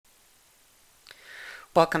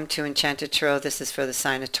Welcome to Enchanted Tarot. This is for the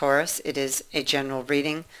sign of Taurus. It is a general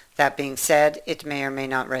reading. That being said, it may or may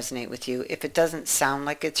not resonate with you. If it doesn't sound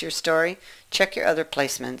like it's your story, check your other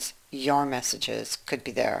placements. Your messages could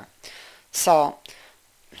be there. So,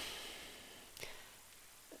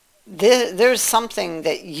 there's something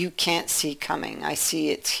that you can't see coming. I see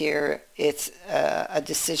it's here. It's a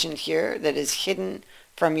decision here that is hidden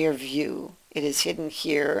from your view. It is hidden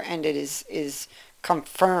here, and it is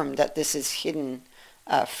confirmed that this is hidden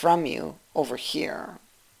from you over here.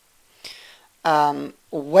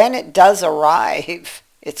 When it does arrive,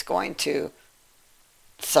 it's going to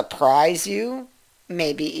surprise you,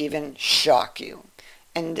 maybe even shock you.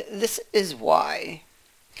 And this is why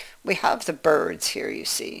we have the birds here, you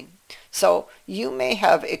see. So you may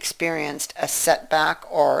have experienced a setback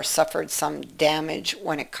or suffered some damage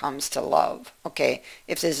when it comes to love. Okay,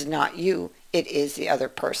 if this is not you, it is the other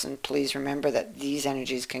person. Please remember that these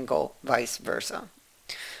energies can go vice versa.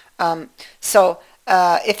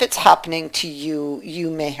 If it's happening to you,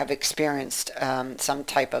 you may have experienced some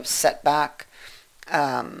type of setback.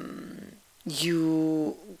 We're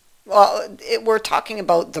talking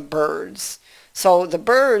about the birds. So the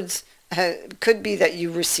birds could be that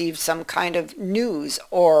you received some kind of news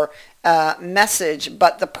or message,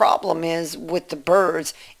 but the problem is with the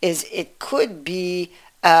birds is it could be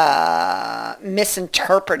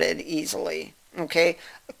misinterpreted easily. Okay,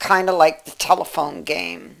 kind of like the telephone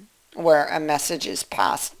game, where a message is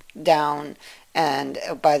passed down, and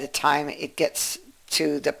by the time it gets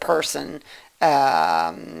to the person,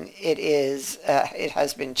 it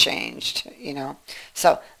has been changed, you know.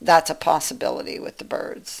 So that's a possibility with the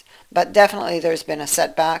birds. But definitely there's been a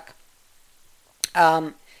setback.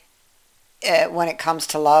 When it comes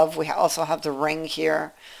to love, we also have the ring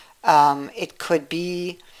here. It could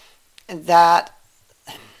be that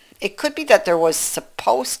there was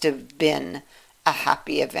supposed to have been a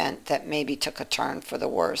happy event that maybe took a turn for the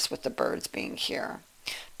worse with the birds being here,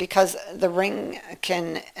 because the ring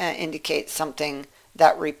can indicate something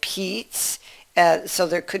that repeats. So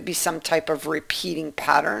there could be some type of repeating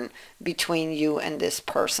pattern between you and this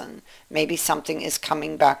person. Maybe something is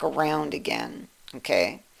coming back around again.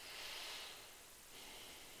 Okay,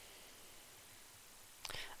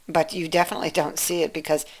 but you definitely don't see it,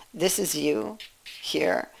 because this is you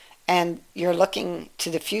here, and you're looking to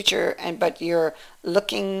the future, but you're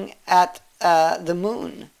looking at the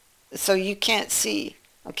moon, so you can't see.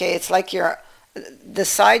 Okay, it's like the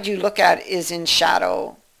side you look at is in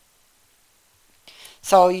shadow.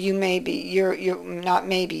 So you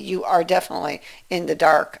are definitely in the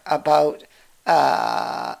dark about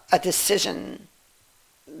a decision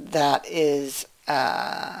that is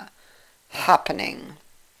happening,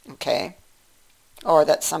 okay, or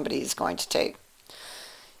that somebody is going to take.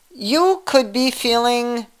 You could be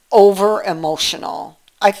feeling over emotional.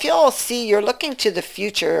 See, you're looking to the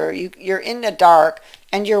future. You're in the dark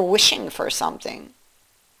and you're wishing for something.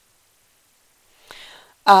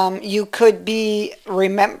 You could be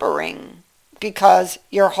remembering, because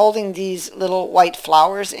you're holding these little white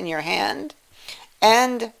flowers in your hand.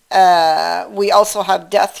 And we also have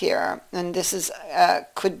death here. And this is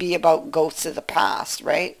could be about ghosts of the past,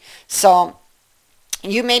 right? So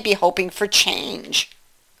you may be hoping for change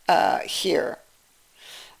here.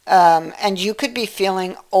 And you could be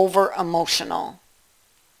feeling over emotional.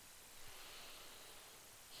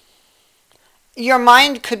 Your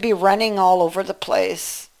mind could be running all over the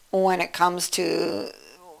place when it comes to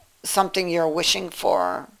something you're wishing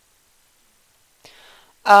for.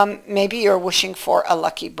 Maybe you're wishing for a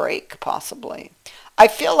lucky break, possibly. I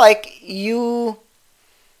feel like you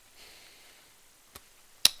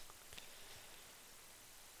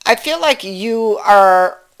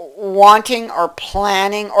are wanting or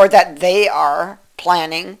planning, or that they are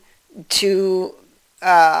planning to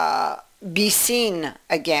be seen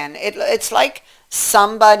again. It's like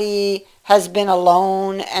somebody has been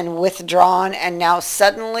alone and withdrawn, and now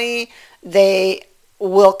suddenly they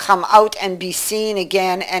will come out and be seen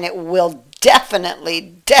again, and it will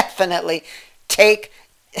definitely take,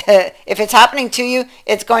 if it's happening to you,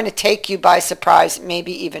 it's going to take you by surprise,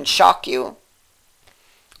 maybe even shock you.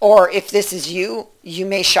 Or if this is you, you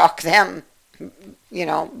may shock them, you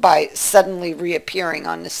know, by suddenly reappearing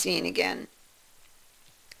on the scene again.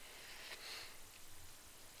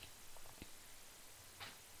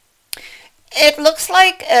 It looks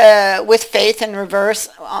like with Faith in reverse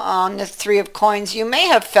on the Three of Coins, you may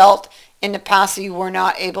have felt in the past that you were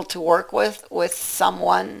not able to work with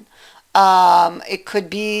someone. It could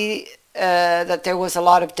be that there was a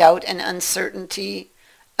lot of doubt and uncertainty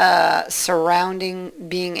surrounding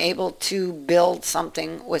being able to build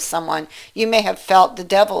something with someone. You may have felt the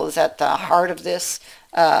devil is at the heart of this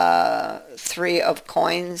three of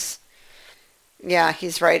coins. Yeah,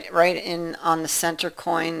 he's right in on the center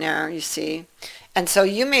coin there, you see. And so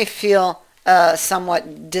you may feel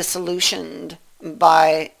somewhat disillusioned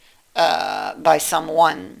by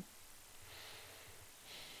someone.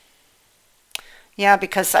 Yeah,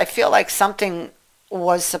 because I feel like something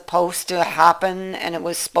was supposed to happen and it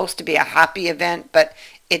was supposed to be a happy event, but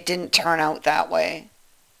it didn't turn out that way.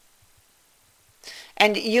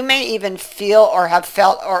 And you may even feel or have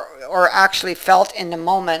felt or actually felt in the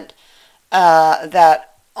moment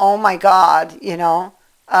that, oh my God, you know,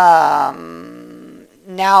 now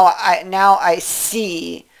I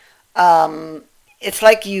see. It's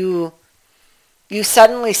like you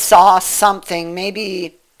suddenly saw something.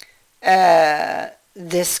 Maybe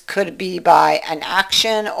this could be by an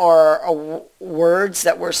action or words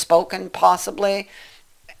that were spoken, possibly,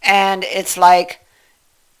 and it's like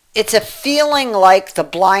it's a feeling like the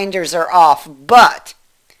blinders are off, but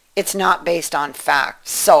it's not based on fact.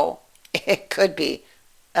 So it could be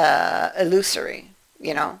illusory,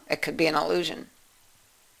 you know, it could be an illusion.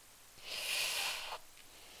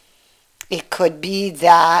 It could be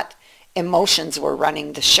that emotions were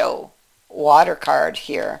running the show. Water card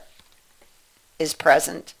here is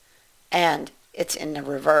present and it's in the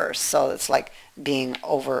reverse. So it's like being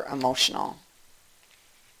over emotional.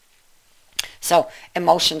 So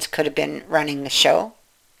emotions could have been running the show.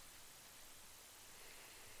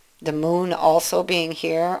 The moon also being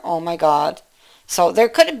here. Oh my God. So there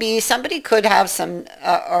could be, somebody could have some,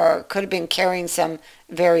 or could have been carrying some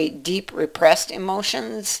very deep repressed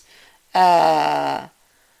emotions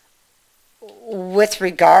with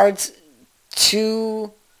regards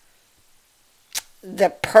to the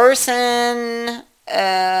person,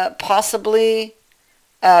 possibly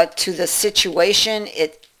to the situation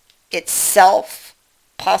itself,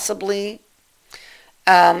 possibly.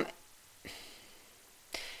 Yeah.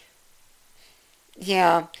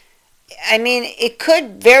 I mean, it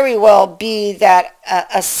could very well be that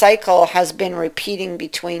a cycle has been repeating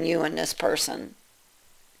between you and this person.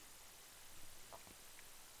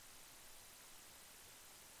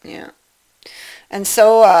 Yeah. And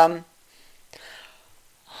so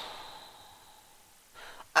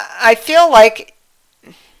I feel like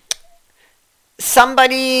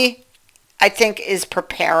somebody, I think, is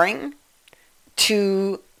preparing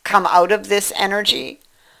to come out of this energy.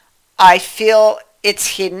 I feel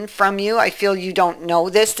it's hidden from you. I feel you don't know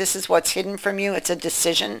this. This is what's hidden from you. It's a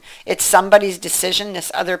decision. It's somebody's decision,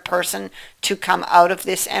 this other person, to come out of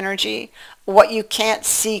this energy. What you can't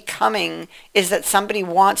see coming is that somebody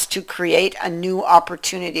wants to create a new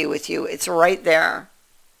opportunity with you. It's right there.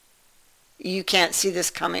 You can't see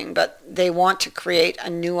this coming, but they want to create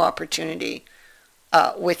a new opportunity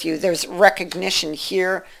with you. There's recognition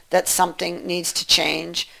here that something needs to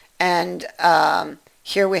change. And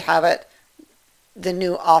here we have it, the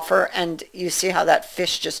new offer. And you see how that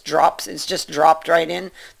fish just drops. It's just dropped right in.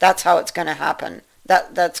 That's how it's going to happen.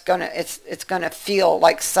 It's going to feel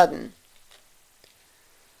like sudden.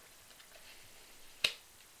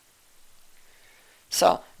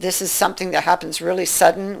 So this is something that happens really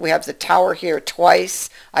sudden. We have the Tower here twice.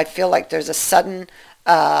 I feel like there's a sudden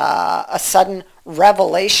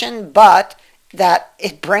revelation, but that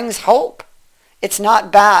it brings hope. It's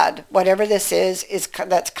not bad. Whatever this is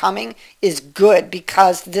that's coming is good,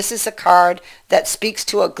 because this is a card that speaks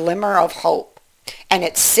to a glimmer of hope. And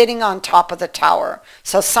it's sitting on top of the tower.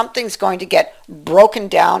 So something's going to get broken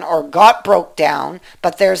down or got broke down,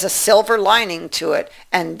 but there's a silver lining to it,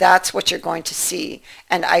 and that's what you're going to see.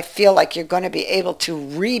 And I feel like you're going to be able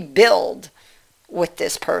to rebuild with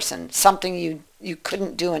this person, something you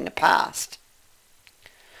couldn't do in the past.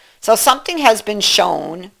 So something has been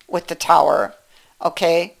shown with the tower,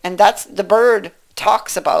 okay? And that's, the bird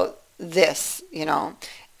talks about this, you know,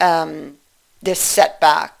 this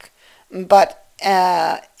setback. But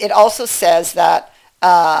it also says that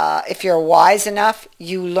if you're wise enough,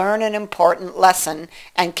 you learn an important lesson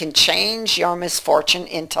and can change your misfortune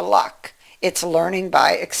into luck. It's learning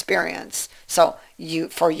by experience. So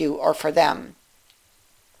for you or for them.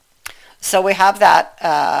 So we have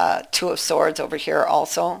that Two of Swords over here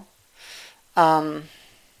also.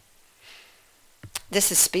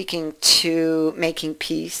 This is speaking to making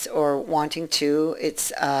peace or wanting to.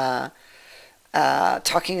 It's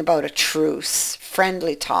talking about a truce,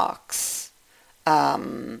 friendly talks.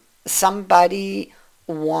 Somebody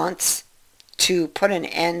wants to put an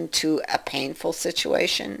end to a painful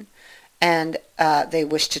situation, and they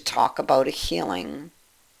wish to talk about a healing.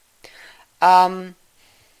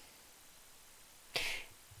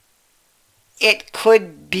 It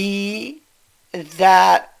could be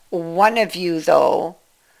that one of you, though,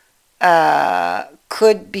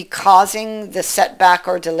 could be causing the setback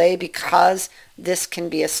or delay because this can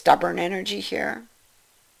be a stubborn energy here.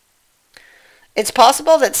 It's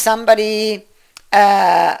possible that somebody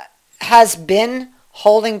has been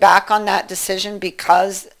holding back on that decision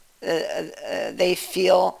because they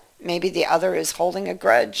feel maybe the other is holding a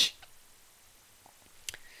grudge.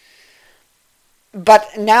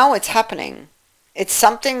 But now it's happening. It's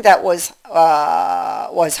something that was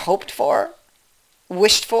hoped for,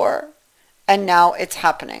 wished for, and now it's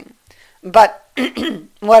happening. But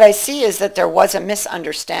what I see is that there was a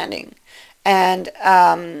misunderstanding, and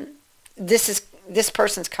this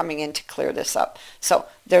person's coming in to clear this up. So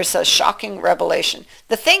there's a shocking revelation.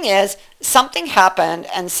 The thing is, something happened,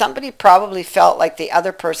 and somebody probably felt like the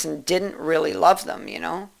other person didn't really love them, you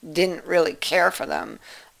know, didn't really care for them,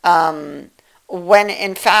 when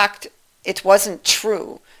in fact it wasn't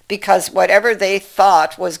true, because whatever they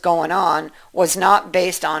thought was going on was not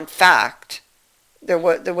based on fact. There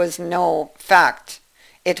was no fact.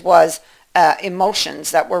 It was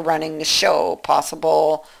emotions that were running the show,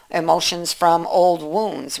 possible emotions from old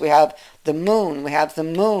wounds. We have the moon, we have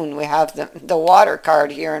the water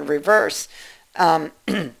card here in reverse.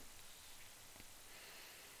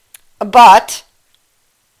 But,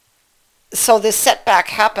 so this setback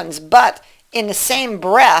happens, but in the same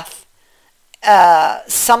breath,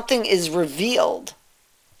 something is revealed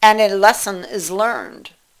and a lesson is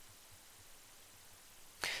learned.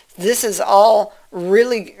 This is all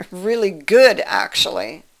really, really good,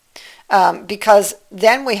 actually, because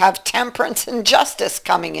then we have temperance and justice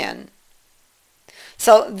coming in.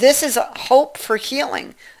 So this is a hope for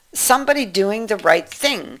healing. Somebody doing the right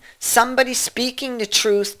thing. Somebody speaking the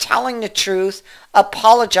truth, telling the truth,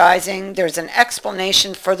 apologizing. There's an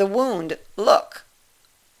explanation for the wound. Look.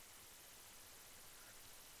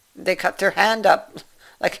 They cut their hand up.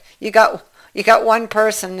 Like, you got one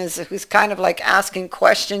person who's kind of like asking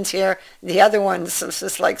questions here. The other one's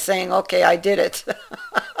just like saying, okay, I did it.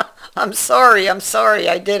 I'm sorry,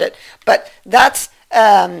 I did it. But that's,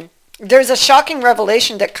 there's a shocking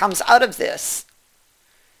revelation that comes out of this.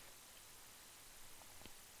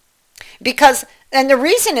 Because, and the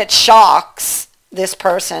reason it shocks this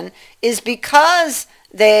person is because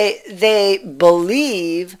they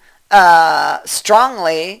believe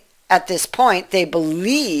strongly at this point, they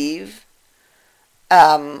believe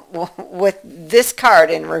with this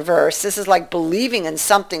card in reverse, this is like believing in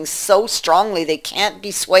something so strongly they can't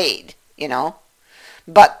be swayed, you know,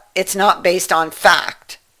 but it's not based on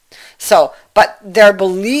fact. So, but they're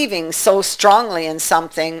believing so strongly in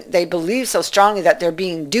something, they believe so strongly that they're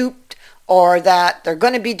being duped, or that they're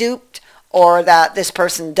going to be duped, or that this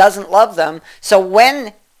person doesn't love them. So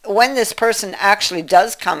when this person actually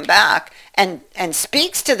does come back and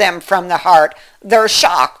speaks to them from the heart, they're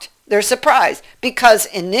shocked, they're surprised, because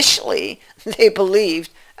initially they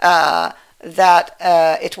believed that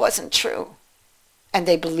it wasn't true. And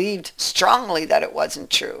they believed strongly that it wasn't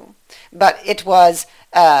true. But it was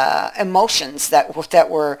emotions that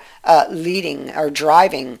were leading or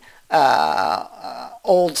driving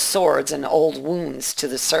old swords and old wounds to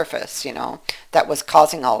the surface, you know, that was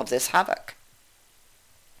causing all of this havoc.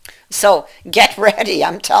 So get ready,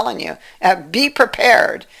 I'm telling you. Be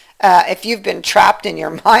prepared. If you've been trapped in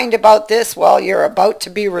your mind about this, well, you're about to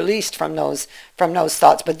be released from those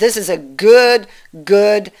thoughts. But this is a good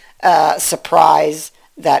surprise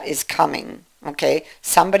that is coming. Okay,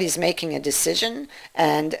 somebody's making a decision,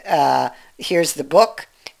 and here's the book,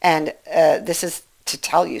 and this is to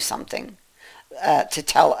tell you something, to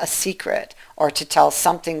tell a secret, or to tell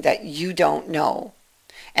something that you don't know.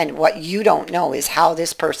 And what you don't know is how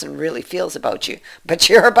this person really feels about you. But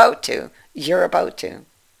you're about to. You're about to.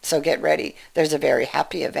 So get ready. There's a very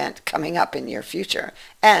happy event coming up in your future,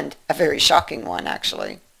 and a very shocking one,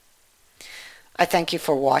 actually. I thank you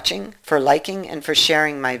for watching, for liking, and for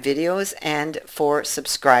sharing my videos, and for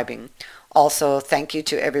subscribing. Also, thank you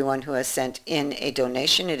to everyone who has sent in a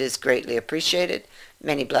donation. It is greatly appreciated.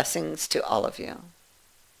 Many blessings to all of you.